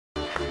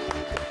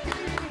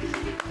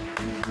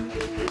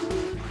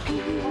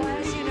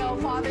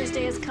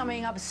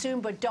coming up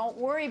soon, but don't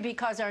worry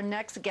because our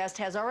next guest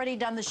has already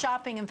done the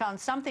shopping and found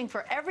something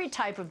for every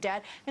type of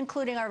dad,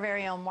 including our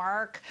very own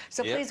Mark.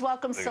 So please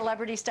welcome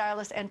celebrity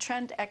stylist and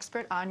trend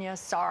expert Anya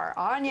Sar.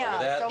 Anya.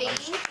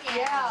 Thank you.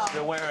 Yeah.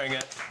 Still wearing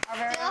it. Still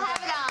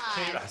have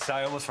it on.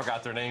 I almost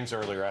forgot their names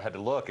earlier. I had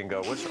to look and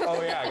go,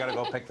 oh yeah, I got to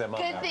go pick them up.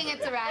 Good thing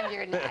it's around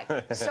your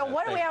neck. So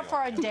what do we have for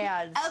our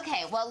dads?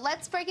 Okay, well,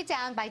 let's break it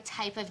down by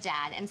type of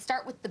dad and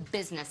start with the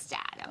business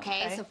dad,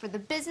 okay? So for the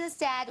business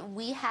dad,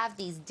 we have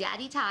these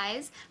daddy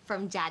ties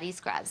from Daddy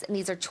Scrubs, and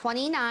these are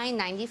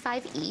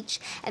 $29.95 each,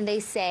 and they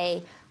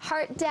say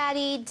heart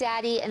daddy,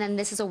 daddy, and then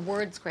this is a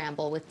word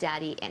scramble with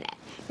daddy in it.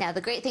 Now,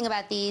 the great thing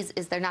about these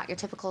is they're not your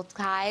typical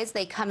ties.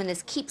 They come in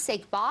this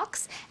keepsake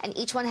box, and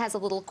each one has a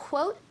little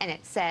quote, and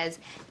it says,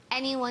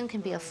 anyone can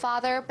be a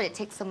father, but it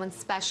takes someone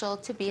special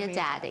to be a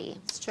daddy.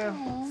 It's true.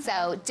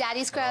 So,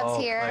 Daddy Scrubs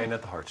here. Playing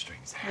at the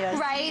heartstrings. Yes.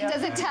 Right?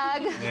 Does it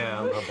tug?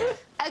 Yeah, a little bit.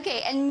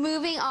 Okay, and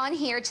moving on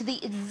here to the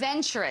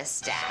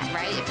adventurous dad,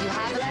 right? If you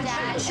have a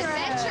dad,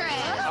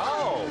 adventurous.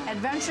 Oh!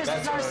 Adventurous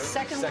is our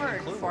second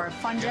word clue. for a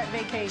fun jet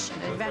vacation.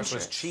 Adventurous Adventurous.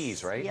 was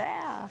cheese, right?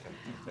 Yeah.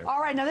 All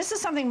right, now this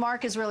is something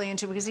Mark is really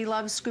into because he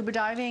loves scuba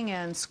diving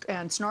and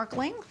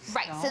snorkeling.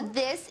 Right, so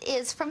this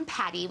is from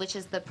PADI, which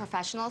is the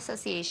Professional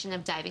Association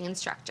of Diving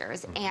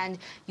Instructors, and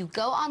you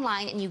go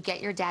online and you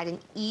get your dad an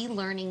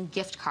e-learning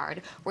gift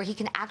card where he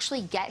can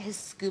actually get his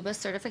scuba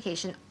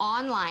certification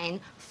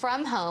online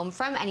from home,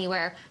 from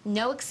anywhere,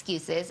 no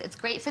excuses. It's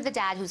great for the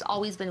dad who's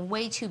always been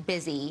way too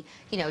busy,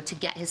 you know, to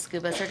get his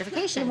scuba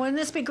certification. And wouldn't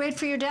this be great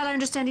for your dad? I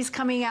understand he's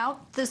coming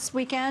out this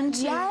weekend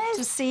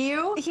to see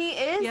you. He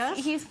is.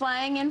 Yes? He's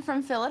flying in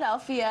from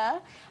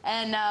Philadelphia,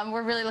 and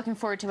we're really looking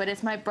forward to it.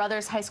 It's my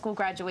brother's high school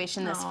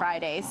graduation this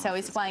Friday, so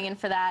he's flying in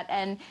for that,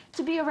 and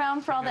to be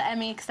around for all the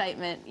Emmy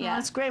excitement. Yeah,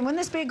 That's great. Wouldn't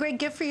this be a great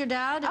gift for your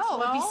dad? Oh, as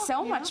well? it'd be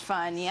so much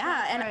fun.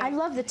 Yeah, and Right. I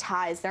love the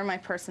ties. They're my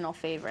personal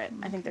favorite.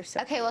 I think they're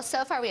so. Okay, well,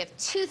 so far we have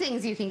two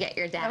things you can get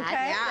your dad.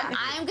 Okay. Yeah.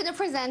 I'm going to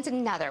present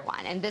another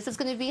one, and this is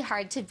going to be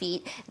hard to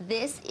beat.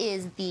 This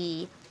is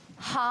the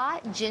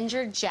Hot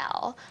Ginger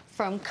Gel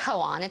from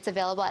Koan. It's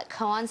available at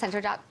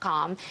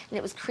koancenter.com, and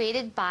it was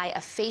created by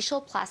a facial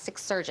plastic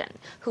surgeon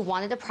who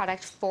wanted a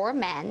product for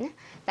men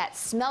that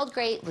smelled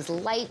great, was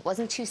light,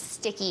 wasn't too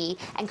sticky,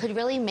 and could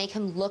really make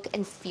him look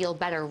and feel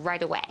better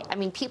right away. I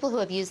mean, people who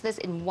have used this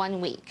in 1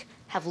 week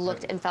have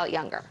looked and felt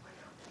younger.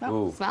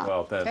 Ooh, Smell?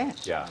 well, then, Okay.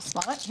 yeah.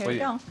 Smell it. Here Well, you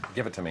go.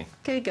 Give it to me.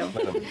 Here you go.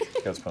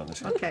 Let's put it on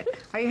this. Okay.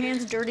 Are your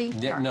hands dirty?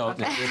 Yeah, no,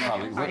 Okay. they're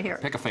probably. Right here.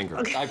 Pick a finger.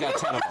 I've got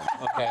 10 of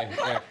them.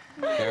 Okay,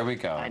 there we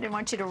go. I didn't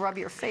want you to rub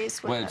your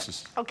face with Well, it. it's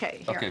just-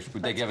 Okay, here. okay,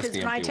 they give us the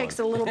Because mine empty takes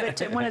one. a little bit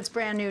to, when it's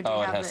brand new to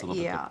Oh, it have has it. a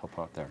little bit Yeah, of pop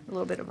out there. a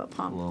little bit of a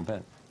pump. A little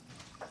bit.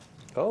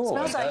 Oh,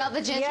 Smells like Smell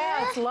the ginger?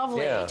 Yeah, it's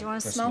lovely. Yeah. Do you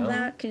want to You smell smell it?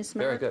 that? Can you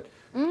smell very it? good.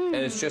 And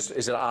it's just,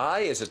 is it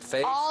eye? Is it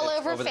face? All It's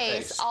over the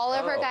face, all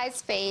over Oh.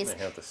 guy's face. I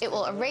have this It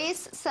will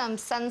erase some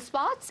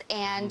sunspots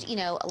and, you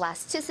know,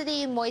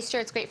 elasticity, moisture.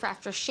 It's great for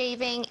after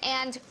shaving,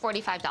 and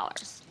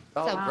 $45.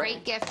 Oh, so wow.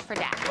 great gift for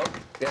dad. Oh,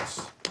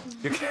 yes.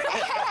 You can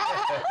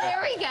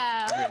There we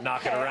go.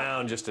 knock it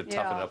around just to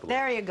toughen it up a little.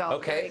 There you go.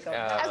 Okay. There you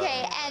go.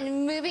 Okay,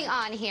 and moving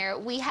on here,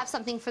 we have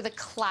something for the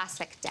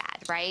classic dad,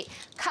 right?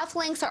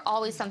 Cufflinks are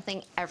always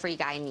something every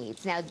guy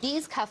needs. Now,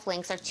 these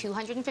cufflinks are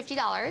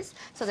 $250,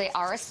 so they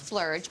are a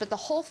splurge, but the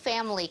whole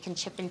family can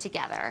chip in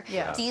together.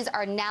 Yeah. These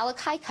are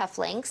Nalukai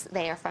cufflinks.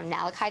 They are from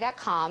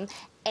nalukai.com.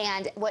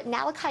 And what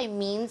Nalukai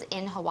means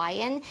in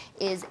Hawaiian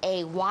is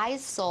a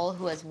wise soul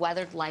who has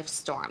weathered life's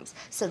storms.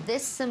 So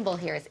this symbol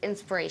here is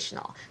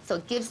inspirational. So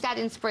it gives that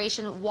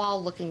inspiration while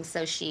looking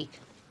so chic.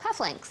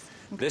 Cufflinks.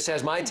 This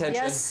has my attention.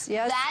 Yes,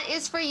 yes. That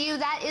is for you.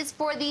 That is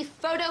for the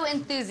photo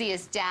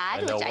enthusiast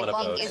dad, know which one of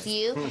I think those. is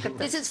you.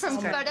 This is from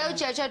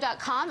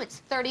photojojo.com.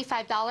 It's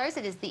 $35.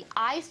 It is the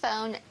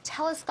iPhone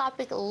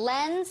telescopic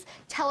lens,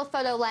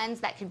 telephoto lens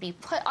that can be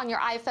put on your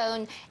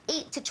iPhone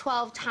 8 to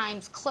 12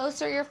 times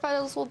closer your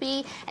photos will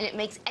be, and it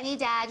makes any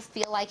dad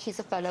feel like he's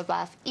a photo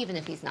buff, even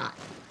if he's not.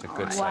 It's a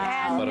good And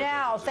site.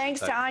 now, thanks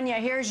to Anya,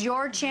 here's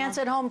your chance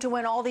at home to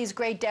win all these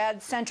great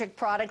dad-centric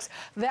products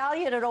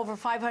valued at over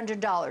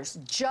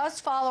 $500.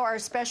 Just follow our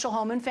special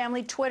home and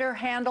family Twitter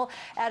handle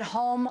at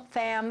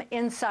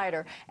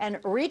HomeFamInsider and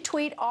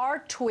retweet our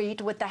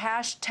tweet with the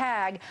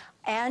hashtag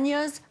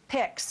Anya's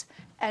Picks.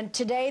 And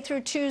today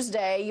through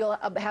Tuesday, you'll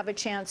have a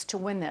chance to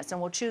win this. And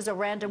we'll choose a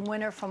random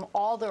winner from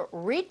all the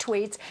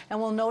retweets, and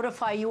we'll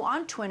notify you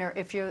on Twitter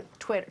if you're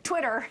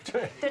Twitter,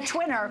 if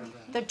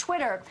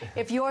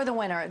you're the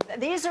winner.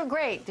 These are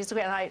great. These are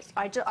great.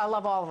 And I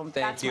love all of them.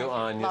 Thank you,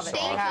 Anya. Love it.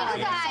 Thank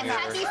you, guys.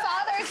 Happy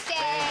Father's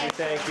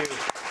Day. Thank you.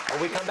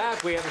 When we come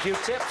back, we have a few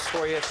tips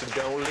for you, so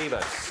don't leave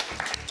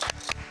us.